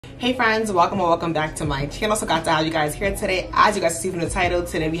Hey friends, welcome or welcome back to my channel. So glad to have you guys here today. As you guys see from the title,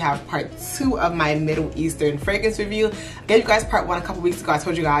 today we have part 2 of my Middle Eastern fragrance review. I gave you guys part 1 a couple weeks ago. I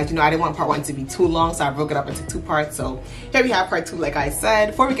told you guys, I didn't want part 1 to be too long, so I broke it up into 2 parts. So here we have part 2, like I said.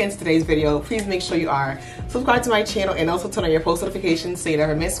 Before we get into today's video, please make sure you are subscribed to my channel and also turn on your post notifications so you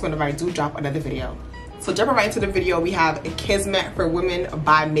never miss whenever I do drop another video. So jumping right into the video, we have Kismet for Women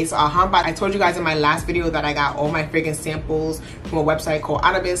by Maison Alhambra. I told you guys in my last video that I got all my fragrance samples from a website called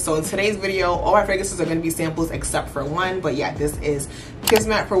Anubis. So in today's video, all my fragrances are going to be samples except for one. But yeah, this is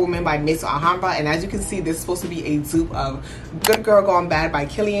Kismet for Women by Maison Alhambra. And as you can see, this is supposed to be a dupe of Good Girl Gone Bad by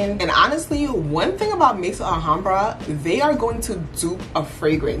Kilian. And honestly, one thing about Maison Alhambra, they are going to dupe a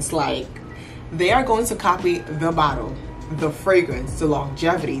fragrance. Like, they are going to copy the bottle, the fragrance, the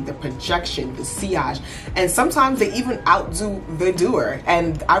longevity, the projection, the sillage, and sometimes they even outdo the doer.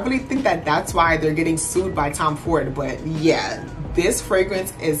 And I really think that that's why they're getting sued by Tom Ford. But yeah, this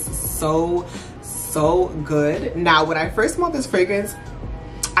fragrance is so good. Now, when I first smelled this fragrance,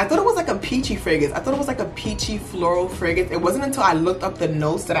 I thought it was like a peachy fragrance. I thought it was like a peachy floral fragrance. It wasn't until I looked up the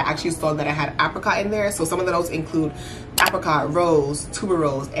notes that I actually saw that it had apricot in there. So some of the notes include apricot, rose,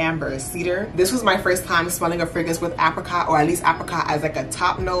 tuberose, amber, cedar. This was my first time smelling a fragrance with apricot, or at least apricot as like a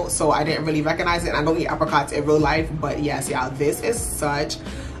top note. So I didn't really recognize it. And I don't eat apricots in real life, but yes, yeah, this is such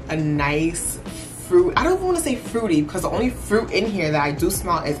a nice fruit. I don't want to say fruity because the only fruit in here that I do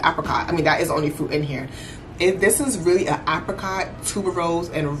smell is apricot. I mean, that is the only fruit in here. This is really an apricot,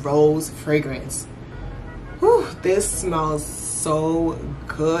 tuberose, and rose fragrance. Whew, this smells so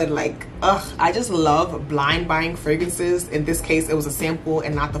good. Like, I just love blind buying fragrances. In this case, it was a sample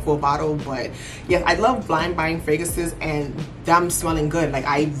and not the full bottle. But yes, I love blind buying fragrances and them smelling good. Like,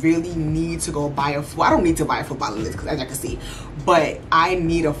 I really need to go buy a full, I don't need to buy a full bottle of this because as you can see, but I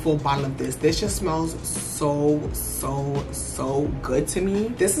need a full bottle of this. This just smells so good to me.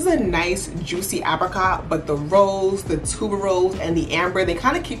 This is a nice juicy apricot, but the rose, the tuberose, and the amber, they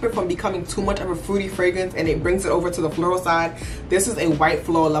kind of keep it from becoming too much of a fruity fragrance, and it brings it over to the floral side. This is a white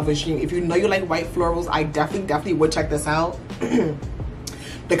floral lover's dream. If you know you like white florals, I definitely would check this out.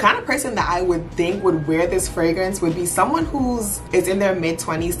 The kind of person that I would think would wear this fragrance would be someone who's in their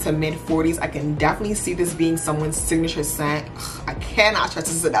mid-20s to mid-40s. I can definitely see this being someone's signature scent. I cannot stress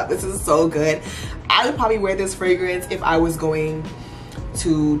this enough. This is so good. I would probably wear this fragrance if I was going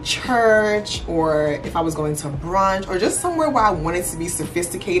to church, or if I was going to brunch, or just somewhere where I wanted to be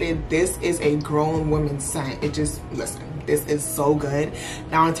sophisticated. This is a grown woman's scent. It just, listen, this is so good.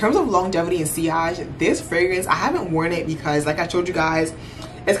 Now, in terms of longevity and sillage, this fragrance, I haven't worn it because, like I showed you guys,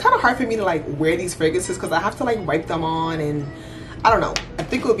 it's kind of hard for me to like wear these fragrances because I have to like wipe them on, and I don't know. I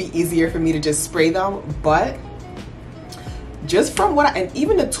think it would be easier for me to just spray them, but just from what and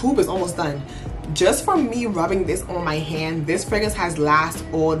even the tube is almost done. Just from me rubbing this on my hand, this fragrance has last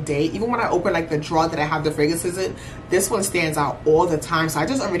all day. Even when I open like the drawer that I have the fragrances in, this one stands out all the time. So I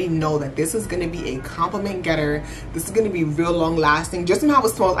just already know that this is going to be a compliment getter. This is going to be real long lasting. Just from how it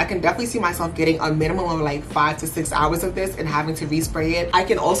smells, I can definitely see myself getting a minimum of like 5 to 6 hours of this and having to respray it. I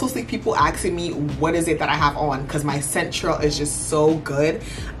can also see people asking me what is it that I have on, because my scent trail is just so good.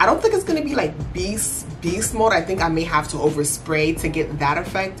 I don't think it's going to be like beast mode. I think I may have to overspray to get that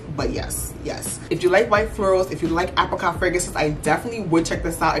effect, but yes. If you like white florals, if you like apricot fragrances, I definitely would check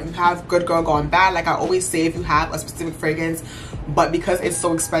this out. If you have Good Girl Gone Bad, like I always say, if you have a specific fragrance, but because it's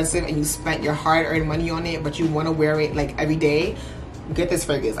so expensive and you spent your hard-earned money on it, but you want to wear it like every day, get this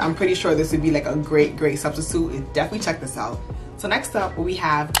fragrance. I'm pretty sure this would be like a great substitute. Definitely check this out. So next up, we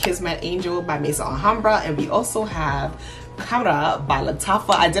have Kismet Angel by Maison Alhambra, and we also have Kara by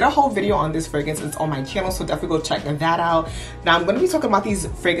Lattafa. I did a whole video on this fragrance. It's on my channel, so definitely go check that out. Now, I'm going to be talking about these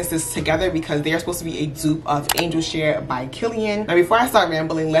fragrances together because they are supposed to be a dupe of Angel Share by Kilian. Now, before I start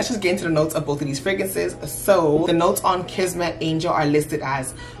rambling, let's just get into the notes of both of these fragrances. So, the notes on Kismet Angel are listed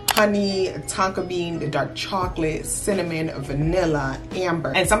as honey, tonka bean, dark chocolate, cinnamon, vanilla,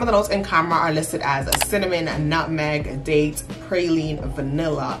 amber. And some of the notes in Kara are listed as cinnamon, nutmeg, date, praline,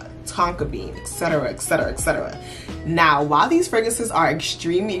 vanilla, tonka bean, etc. Now, while these fragrances are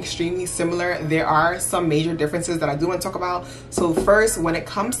extremely similar, there are some major differences that I do want to talk about. So first, when it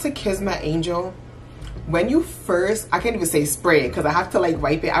comes to Kismet Angel, when you first, I can't even say spray it because I have to like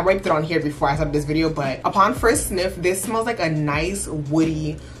wipe it. I wiped it on here before I started this video, but upon first sniff, this smells like a nice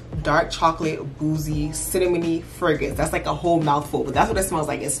woody, dark chocolate, boozy, cinnamony fragrance. That's like a whole mouthful, but that's what it smells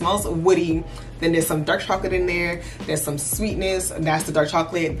like. It smells woody. Then there's some dark chocolate in there. There's some sweetness, that's the dark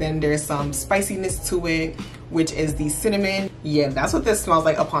chocolate. Then there's some spiciness to it, which is the cinnamon. Yeah, that's what this smells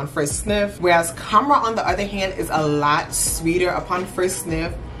like upon first sniff. Whereas Kara, on the other hand, is a lot sweeter upon first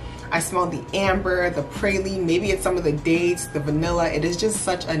sniff. I smell the amber, the praline, maybe it's some of the dates, the vanilla. It is just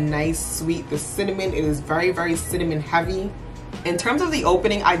such a nice sweet. The cinnamon, it is very, very cinnamon heavy. In terms of the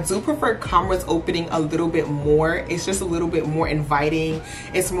opening, I do prefer Camra's opening a little bit more. It's just a little bit more inviting.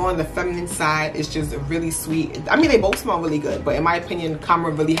 It's more on the feminine side. It's just really sweet. I mean, they both smell really good, but in my opinion,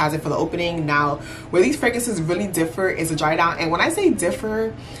 Camra really has it for the opening. Now, where these fragrances really differ is the dry down. And when I say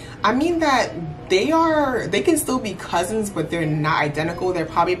differ, I mean that they can still be cousins, but they're not identical. They're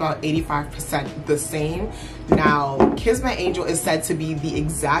probably about 85% the same. Now, Kiss My Angel is said to be the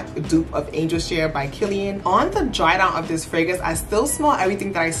exact dupe of Angel Share by Kilian. On the dry down of this fragrance, I still smell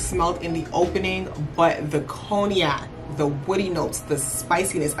everything that I smelled in the opening, but the cognac, the woody notes, the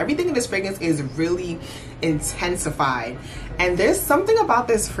spiciness, everything in this fragrance is really intensified. And there's something about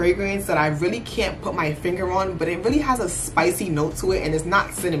this fragrance that I really can't put my finger on, but it really has a spicy note to it, and it's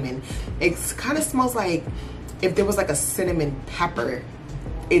not cinnamon. It kind of smells like if there was like a cinnamon pepper.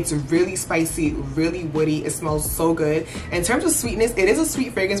 It's really spicy, really woody. It smells so good. In terms of sweetness, it is a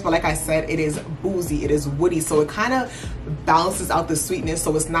sweet fragrance, but like I said, it is boozy, it is woody, so it kind of balances out the sweetness,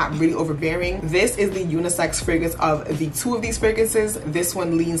 so it's not really overbearing. This is the unisex fragrance of the two of these fragrances. This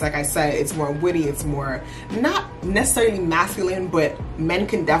one leans, like I said, it's more woody, it's more not necessarily masculine, but men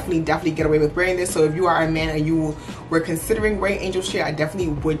can definitely get away with wearing this. So if you are a man and you were considering wearing Angel Share, I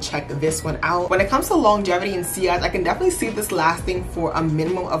definitely would check this one out. When it comes to longevity and sillage, I can definitely see this lasting for a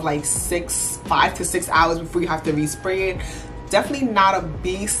minimum of like 5 to 6 hours before you have to respray it. Definitely not a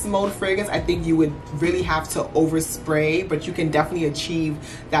beast mode fragrance. I think you would really have to overspray, but you can definitely achieve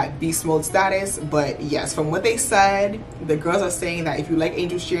that beast mode status. But yes, from what they said, the girls are saying that if you like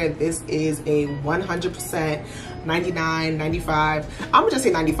Angel Share, this is a 100% 99, 95. I'm gonna just say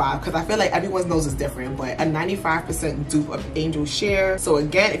 95 because I feel like everyone's nose is different, but a 95% dupe of Angel Share. So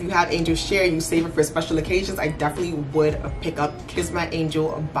again, if you have Angel Share and you save it for special occasions, I definitely would pick up Kiss My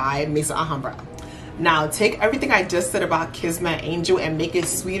Angel by Maison Alhambra. Now, take everything I just said about Kiss My Angel and make it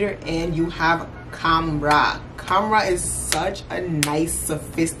sweeter, and you have Camra. Camra is such a nice,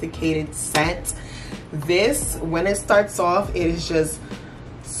 sophisticated scent. This, when it starts off, it is just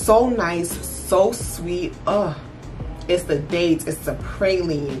so nice, so sweet. Ugh. It's the dates, it's the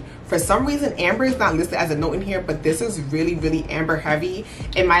praline. For some reason, amber is not listed as a note in here, but this is really amber heavy.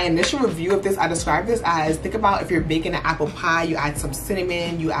 In my initial review of this, I described this as, think about if you're baking an apple pie, you add some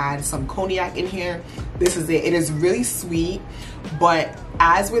cinnamon, you add some cognac in here. This is it. It is really sweet, but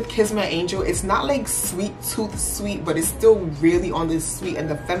as with Kiss My Angel, it's not like sweet tooth sweet, but it's still really on the sweet and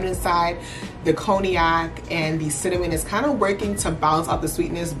the feminine side. The cognac and the cinnamon is kind of working to balance out the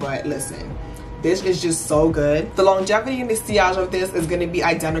sweetness, but listen, this is just so good. The longevity and the sillage of this is going to be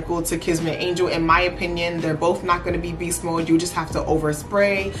identical to Kiss My Angel. In my opinion, they're both not going to be beast mode. You just have to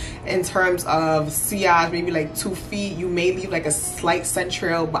overspray. In terms of sillage, maybe like 2 feet. You may leave like a slight scent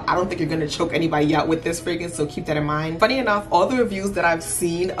trail, but I don't think you're going to choke anybody out with this fragrance, so keep that in mind. Funny enough, all the reviews that I've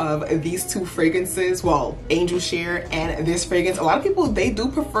seen of these two fragrances, well, Angel Share and this fragrance, a lot of people, they do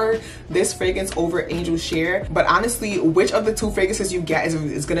prefer this fragrance over Angel Share. But honestly, which of the two fragrances you get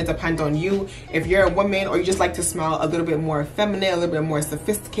is going to depend on you. If you're a woman or you just like to smell a little bit more feminine, a little bit more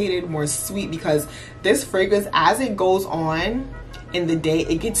sophisticated, more sweet, because this fragrance, as it goes on in the day,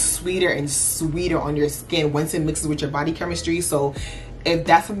 it gets sweeter and sweeter on your skin once it mixes with your body chemistry. So if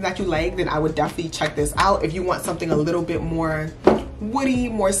that's something that you like, then I would definitely check this out. If you want something a little bit more woody,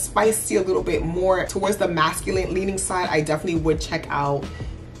 more spicy, a little bit more towards the masculine leaning side, I definitely would check out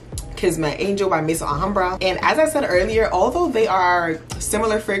Kiss My Angel by Maison Alhambra. And as I said earlier, although they are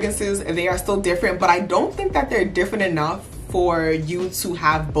similar fragrances, they are still different, but I don't think that they're different enough for you to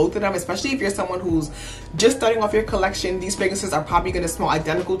have both of them, especially if you're someone who's just starting off your collection. These fragrances are probably going to smell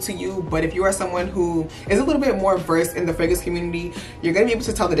identical to you, but if you are someone who is a little bit more versed in the fragrance community, you're going to be able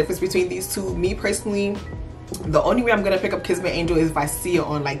to tell the difference between these two. Me personally, the only way I'm gonna pick up Kiss My Angel is if I see it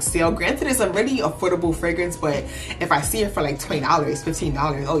on like sale. Granted, it's a really affordable fragrance, but if I see it for like $20,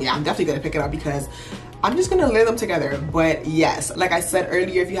 $15, oh yeah, I'm definitely gonna pick it up because I'm just gonna layer them together. But yes, like I said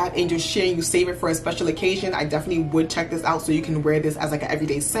earlier, if you have Angel Share and you save it for a special occasion, I definitely would check this out so you can wear this as like an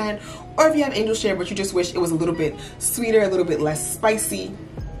everyday scent. Or if you have Angel Share but you just wish it was a little bit sweeter, a little bit less spicy,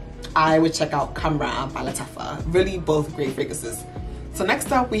 I would check out Camra by Lattafa. Really both great fragrances. So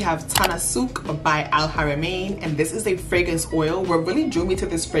next up we have Tana Souk by Al Haramain, and this is a fragrance oil. What really drew me to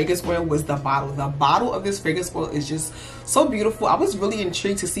this fragrance oil was the bottle. The bottle of this fragrance oil is just so beautiful. I was really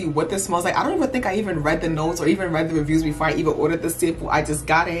intrigued to see what this smells like. I don't even think I even read the notes or even read the reviews before I even ordered the sample. I just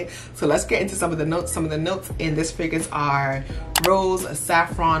got it. So let's get into some of the notes. Some of the notes in this fragrance are rose,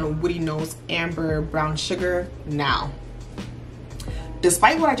 saffron, woody notes, amber, brown sugar. Now,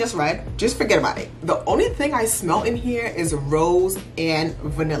 despite what I just read, just forget about it. The only thing I smell in here is rose and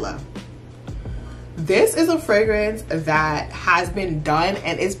vanilla. This is a fragrance that has been done,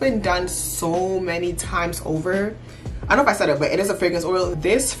 and it's been done so many times over. I don't know if I said it, but it is a fragrance oil.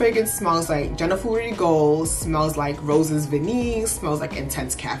 This fragrance smells like Jennifer Gold, smells like Roses Vanille, smells like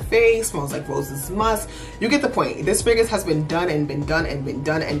Intense Cafe, smells like Roses Musk. You get the point. This fragrance has been done and been done and been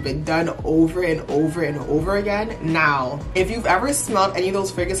done and been done over and over and over again. Now, if you've ever smelled any of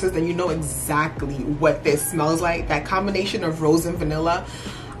those fragrances, then you know exactly what this smells like. That combination of rose and vanilla.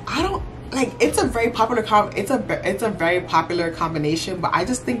 It's a very popular very popular combination, but I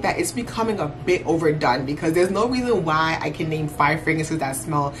just think that it's becoming a bit overdone because there's no reason why I can name 5 fragrances that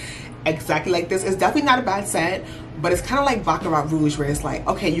smell exactly like this. It's definitely not a bad scent, but it's kind of like Baccarat Rouge, where it's like,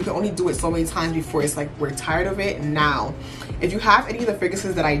 okay, you can only do it so many times before it's like we're tired of it. Now, if you have any of the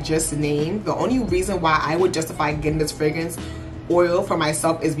fragrances that I just named, the only reason why I would justify getting this fragrance oil for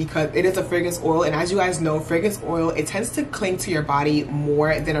myself is because it is a fragrance oil, and as you guys know, fragrance oil, it tends to cling to your body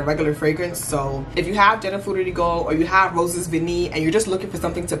more than a regular fragrance. So if you have Jennifer Gold or you have Roses Vanille and you're just looking for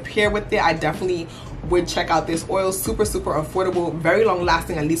something to pair with it, I definitely would check out this oil. Super affordable, very long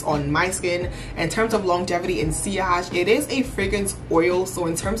lasting, at least on my skin. In terms of longevity and sillage, it is a fragrance oil, so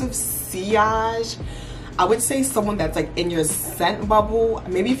in terms of sillage, I would say someone that's like in your scent bubble.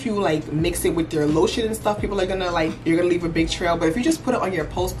 Maybe if you like mix it with your lotion and stuff, people are gonna like, you're gonna leave a big trail. But if you just put it on your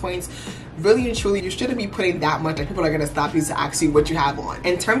pulse points, really and truly, you shouldn't be putting that much, and people are gonna stop you to ask you what you have on.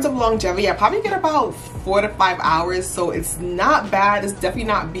 In terms of longevity, I probably get about 4 to 5 hours, so it's not bad. It's definitely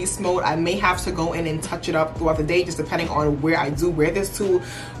not beast mode. I may have to go in and touch it up throughout the day, just depending on where I do wear this to.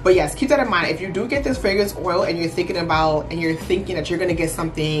 But yes, keep that in mind. If you do get this fragrance oil and you're thinking that you're gonna get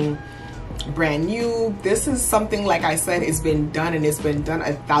something brand new, this is something, like I said, it's been done, and it's been done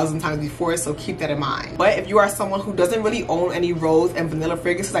 1,000 times before, so keep that in mind. But if you are someone who doesn't really own any rose and vanilla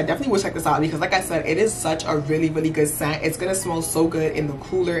fragrances, I definitely would check this out, because like I said, it is such a really good scent. It's gonna smell so good in the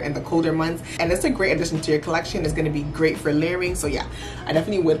cooler and the colder months, and it's a great addition to your collection. It's gonna be great for layering, so yeah, I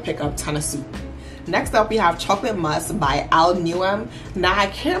definitely would pick up Ton of Soup. Next up, we have Chocolate Musk by Al Newham. Now, I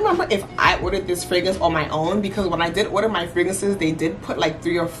can't remember if I ordered this fragrance on my own, because when I did order my fragrances, they did put like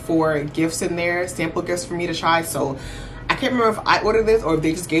 3 or 4 gifts in there, sample gifts for me to try. So I can't remember if I ordered this or if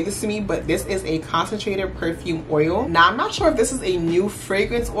they just gave this to me, but this is a concentrated perfume oil. Now, I'm not sure if this is a new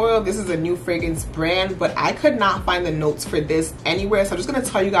fragrance oil. This is a new fragrance brand, but I could not find the notes for this anywhere. So I'm just gonna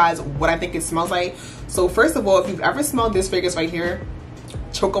tell you guys what I think it smells like. So first of all, if you've ever smelled this fragrance right here,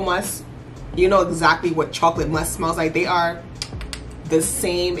 Choco Musk, you know exactly what Chocolate Musk smells like. They are the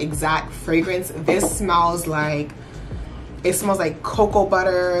same exact fragrance. This smells like, it smells like cocoa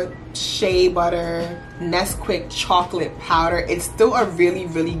butter, shea butter, Nesquik chocolate powder. It's still a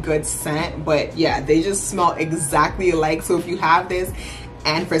really good scent, but yeah, they just smell exactly alike. So if you have this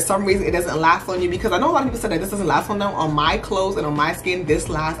and for some reason it doesn't last on you, because I know a lot of people said that this doesn't last on them, on my clothes and on my skin, this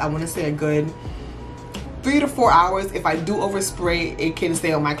lasts, I want to say, a good 3 to 4 hours. If I do overspray, it can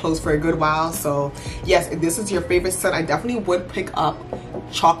stay on my clothes for a good while. So yes, if this is your favorite scent, I definitely would pick up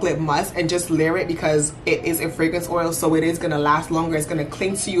Chocolate Musk and just layer it, because it is a fragrance oil, so it is gonna last longer. It's gonna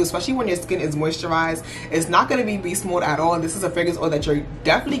cling to you, especially when your skin is moisturized. It's not gonna be beast mode at all. This is a fragrance oil that you're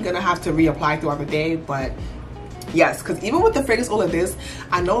definitely gonna have to reapply throughout the day. But yes, because even with the fragrance oil of this,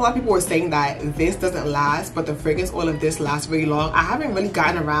 I know a lot of people were saying that this doesn't last, but the fragrance oil of this lasts really long. I haven't really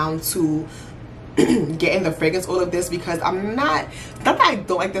gotten around to getting the fragrance oil of this, because I'm not that I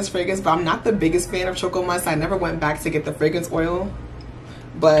don't like this fragrance, but I'm not the biggest fan of Choco Musk. I never went back to get the fragrance oil.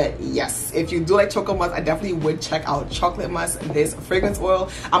 But yes, if you do like Choco Musk, I definitely would check out Chocolate Musk, this fragrance oil.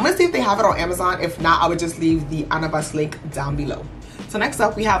 I'm gonna see if they have it on Amazon. If not, I would just leave the Anabas link down below. So next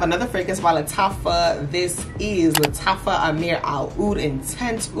up, we have another fragrance by Lattafa. This is Lattafa Amir Al Oud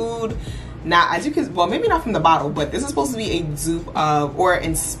Intense Oud. Now, as you can, well, maybe not from the bottle, but this is supposed to be a dupe of, or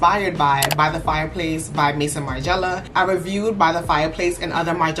inspired by the Fireplace by Maison Margiela. I reviewed By the Fireplace and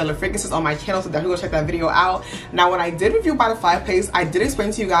other Margiela fragrances on my channel, so definitely go check that video out. Now, when I did review By the Fireplace, I did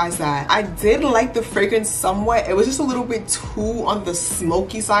explain to you guys that I did like the fragrance somewhat. It was just a little bit too on the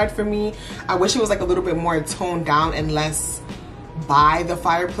smoky side for me. I wish it was like a little bit more toned down and less By the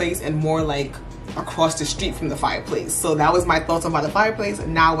Fireplace and more like across the street from the Fireplace. So that was my thoughts on By the Fireplace.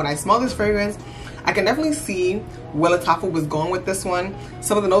 Now, when I smell this fragrance, I can definitely see where Lattafa was going with this one.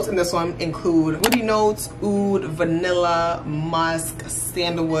 Some of the notes in this one include woody notes, oud, vanilla, musk,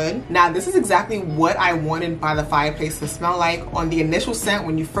 sandalwood. Now, this is exactly what I wanted By the Fireplace to smell like. On the initial scent,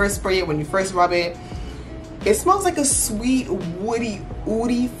 when you first spray it, when you first rub it, It smells like a sweet, woody,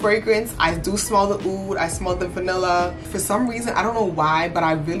 oudy fragrance. I do smell the oud, I smell the vanilla. For some reason, I don't know why, but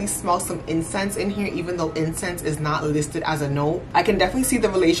I really smell some incense in here, even though incense is not listed as a note. I can definitely see the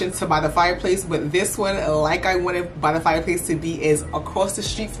relation to By the Fireplace, but this one, like I wanted By the Fireplace to be, is across the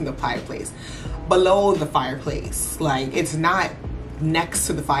street from the fireplace, below the fireplace. Like, it's not next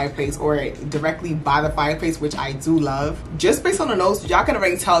to the fireplace or directly by the fireplace, which I do love. Just based on the notes, y'all can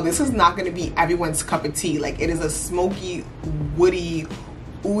already tell this is not going to be everyone's cup of tea. Like, it is a smoky, woody,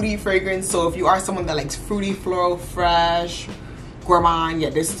 oudy fragrance. So if you are someone that likes fruity, floral, fresh, gourmand,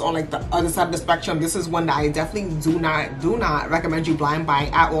 yeah, this is on like the other side of the spectrum. This is one that I definitely do not recommend you blind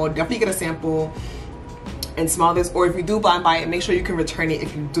buying at all. Definitely get a sample and smell this, or if you do blind buy it, make sure you can return it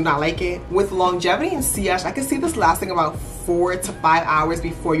if you do not like it. With longevity and sillage, I can see this lasting about 4 to 5 hours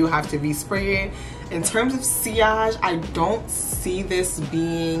before you have to respray it. In terms of sillage, I don't see this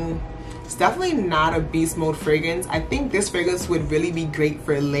being, it's definitely not a beast mode fragrance. I think this fragrance would really be great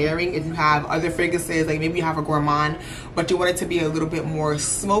for layering if you have other fragrances, like maybe you have a gourmand but you want it to be a little bit more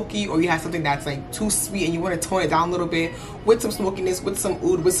smoky, or you have something that's like too sweet and you want to tone it down a little bit with some smokiness, with some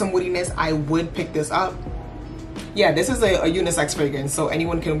oud, with some woodiness. I would pick this up. Yeah, this is a unisex fragrance, so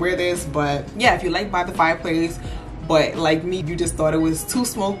anyone can wear this. But yeah, if you like By the Fireplace, but like me, you just thought it was too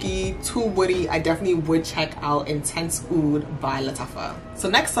smoky, too woody, I definitely would check out Intense Oud by Lattafa. So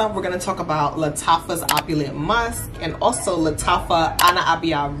next up, we're going to talk about Lattafa's Opulent Musk and also Lattafa Ana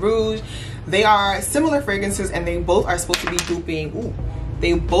Abia Rouge. They are similar fragrances and they both are supposed to be duping,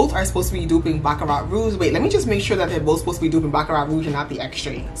 they both are supposed to be duping Baccarat Rouge. Wait, let me just make sure that they're both supposed to be duping Baccarat Rouge and not the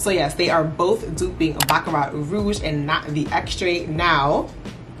Extrait. So yes, they are both duping Baccarat Rouge and not the Extrait. Now,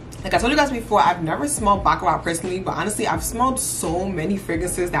 like I told you guys before, I've never smelled Baccarat personally, but honestly, I've smelled so many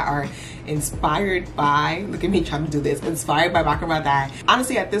fragrances that are inspired by, look at me trying to do this, inspired by Baccarat, that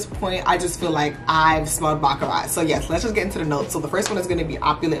honestly at this point, I just feel like I've smelled Baccarat. So yes, let's just get into the notes. So the first one is gonna be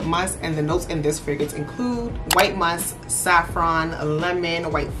Opulent Musk, and the notes in this fragrance include white musk, saffron,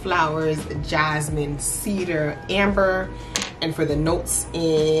 lemon, white flowers, jasmine, cedar, amber. And for the notes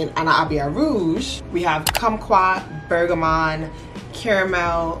in Ana Abia Rouge, we have kumquat, bergamot,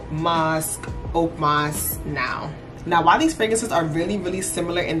 caramel, musk, oak moss. Now while these fragrances are really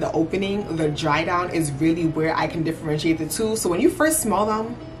similar in the opening, the dry down is really where I can differentiate the two. So when you first smell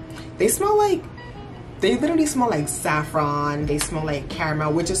them, they literally smell like saffron, they smell like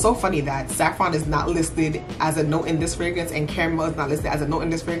caramel, which is so funny that saffron is not listed as a note in this fragrance and caramel is not listed as a note in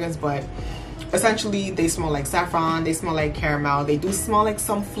this fragrance, but essentially they smell like saffron, they smell like caramel, they do smell like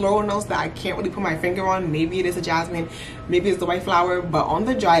some floral notes that I can't really put my finger on. Maybe it is a jasmine, maybe it's the white flower, but on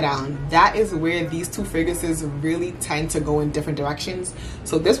the dry down, that is where these two fragrances really tend to go in different directions.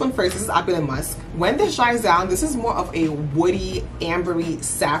 So this one first, this is Opulent Musk. When this dries down, this is more of a woody, ambery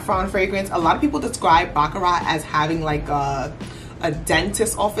saffron fragrance. A lot of people describe Baccarat as having like a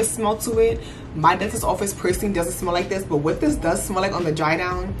dentist office smell to it. My dentist office personally doesn't smell like this, but what this does smell like on the dry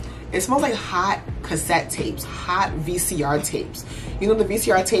down, it smells like hot cassette tapes, hot VCR tapes. You know, the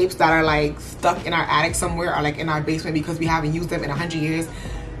VCR tapes that are like stuck in our attic somewhere or like in our basement because we haven't used them in 100 years.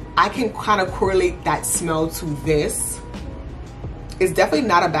 I can kind of correlate that smell to this. It's definitely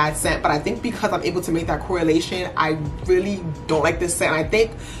not a bad scent, but I think because I'm able to make that correlation, I really don't like this scent. And I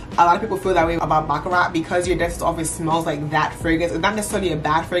think a lot of people feel that way about Baccarat because your dentist office smells like that fragrance. It's not necessarily a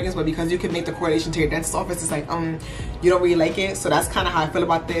bad fragrance, but because you can make the correlation to your dentist office, it's like, you don't really like it. So that's kind of how I feel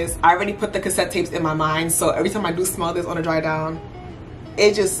about this. I already put the cassette tapes in my mind, so every time I do smell this on a dry down,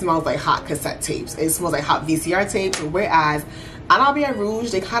 it just smells like hot cassette tapes. It smells like hot VCR tapes, whereas Ana Abia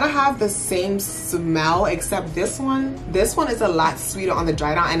Rouge, they kind of have the same smell, except this one is a lot sweeter on the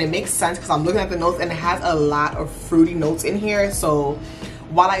dry down, and it makes sense because I'm looking at the notes and it has a lot of fruity notes in here. So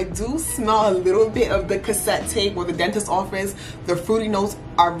while I do smell a little bit of the cassette tape or the dentist office, the fruity notes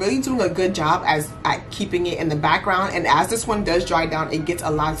are really doing a good job at keeping it in the background. And as this one does dry down, it gets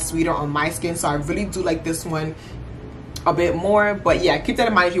a lot sweeter on my skin. So I really do like this one a bit more. But yeah, keep that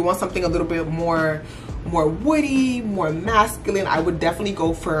in mind if you want something a little bit more woody, more masculine. I would definitely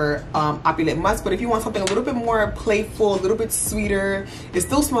go for Opulent Musk. But if you want something a little bit more playful, a little bit sweeter, it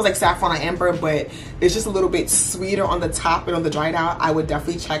still smells like saffron and amber, but it's just a little bit sweeter on the top and on the dry down, I would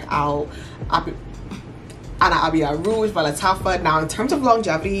definitely check out Ana Abia Rouge by Lattafa. Now in terms of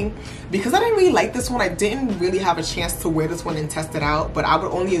longevity, because I didn't really like this one, I didn't really have a chance to wear this one and test it out, but I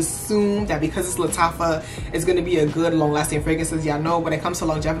would only assume that because it's Lattafa, it's going to be a good long-lasting fragrance. As y'all know, when it comes to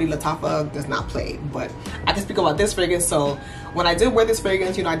longevity, Lattafa does not play. But I can speak about this fragrance. So when I did wear this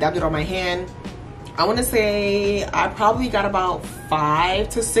fragrance, you know, I dabbed it on my hand. I want to say I probably got about 5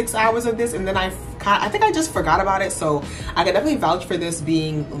 to 6 hours of this, and then I think I just forgot about it. So I can definitely vouch for this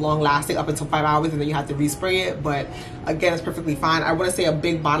being long lasting up until 5 hours, and then you have to respray it. But again, it's perfectly fine. I want to say a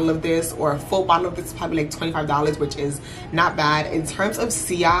big bottle of this, or a full bottle of this, is probably like $25, which is not bad. In terms of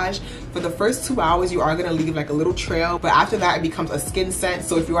sillage, for the first 2 hours you are going to leave like a little trail, but after that it becomes a skin scent.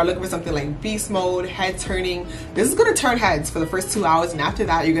 So if you are looking for something like beast mode, head turning, this is going to turn heads for the first 2 hours, and after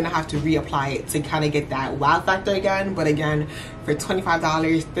that you're going to have to reapply it to kind of get that wow factor again. But again, for $25,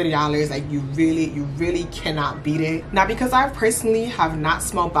 $30, like you really cannot beat it. Now, because I personally have not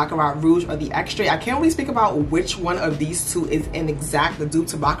smelled Baccarat Rouge or the Extrait, I can't really speak about which one of these two is an exact dupe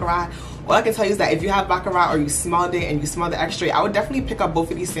to Baccarat. All I can tell you is that if you have Baccarat or you smelled it and you smell the Extrait, I would definitely pick up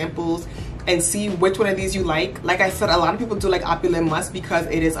both of these samples and see which one of these you like. Like I said, a lot of people do like Opulent Musk because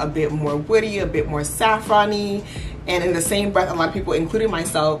it is a bit more woody, a bit more saffron-y. And in the same breath, a lot of people, including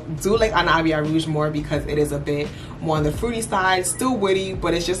myself, do like Anabia Rouge more because it is a bit more on the fruity side, still woody,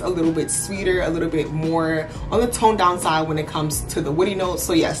 but it's just a little bit sweeter, a little bit more on the toned down side when it comes to the woody notes.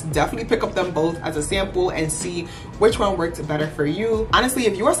 So yes, definitely pick up them both as a sample and see which one works better for you. Honestly,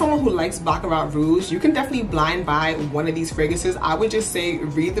 if you are someone who likes Baccarat Rouge, you can definitely blind buy one of these fragrances. I would just say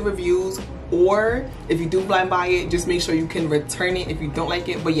read the reviews, or if you do blind buy it, just make sure you can return it if you don't like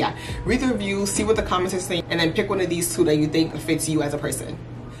it. But yeah, read the reviews, see what the comments are saying, and then pick one of these two that you think fits you as a person.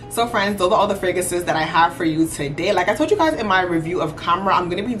 So friends, those are all the fragrances that I have for you today. Like I told you guys in my review of Camera, I'm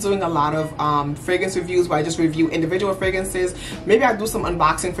going to be doing a lot of fragrance reviews where I just review individual fragrances. Maybe I'll do some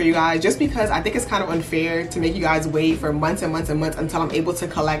unboxing for you guys, just because I think it's kind of unfair to make you guys wait for months and months and months until I'm able to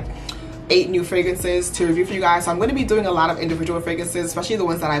collect 8 new fragrances to review for you guys. So I'm going to be doing a lot of individual fragrances, especially the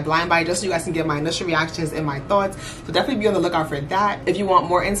ones that I blind buy, just so you guys can get my initial reactions and my thoughts. So definitely be on the lookout for that. If you want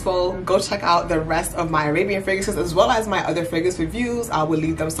more info, go check out the rest of my Arabian fragrances as well as my other fragrance reviews. I will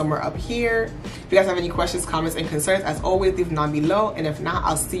leave them somewhere up here. If you guys have any questions, comments, and concerns, as always, leave them down below. And if not,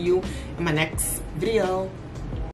 I'll see you in my next video.